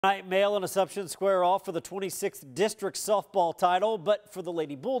Tonight, Male and Assumption square off for the 26th district softball title, but for the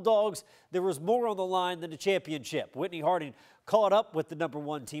Lady Bulldogs, there was more on the line than a championship. Whitney Harding caught up with the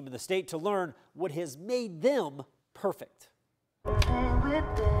 #1 team in the state to learn what has made them perfect.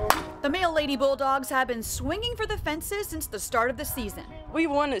 The male Lady Bulldogs have been swinging for the fences since the start of the season. We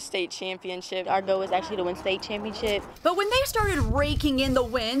won a state championship. Our goal was actually to win state championship. But when they started raking in the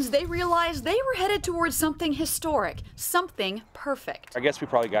wins, they realized they were headed towards something historic, something perfect. I guess we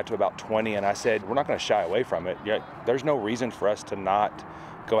probably got to about 20, and I said, we're not going to shy away from it. There's no reason for us to not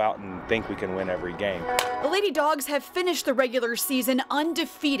go out and think we can win every game. The Lady Dogs have finished the regular season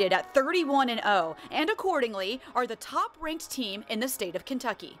undefeated at 31-0, and accordingly are the top-ranked team in the state of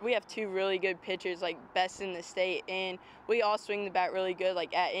Kentucky. We have two really good pitchers, like best in the state, and we all swing the bat really good.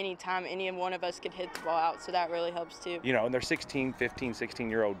 Like at any time, any one of us could hit the ball out, so that really helps too. You know, and they're 16, 15,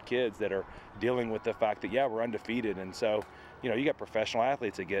 16-year-old kids that are dealing with the fact that, yeah, we're undefeated, and so, you know, you got professional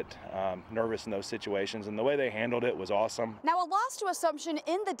athletes that get nervous in those situations, and the way they handled it was awesome. Now, a loss to Assumption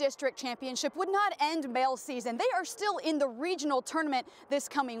in the district championship would not end male season. They are still in the regional tournament this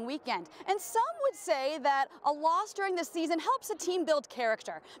coming weekend. And some would say that a loss during the season helps a team build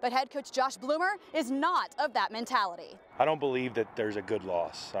character. But head coach Josh Bloomer is not of that mentality. I don't believe that there's a good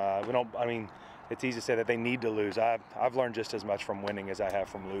loss. It's easy to say that they need to lose. I've learned just as much from winning as I have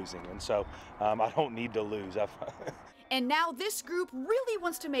from losing, and so I don't need to lose. And now this group really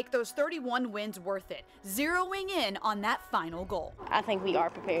wants to make those 31 wins worth it, zeroing in on that final goal. I think we are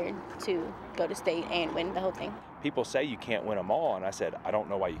prepared to go to state and win the whole thing. People say you can't win them all, and I said, I don't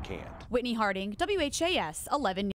know why you can't. Whitney Harding, WHAS 11 News.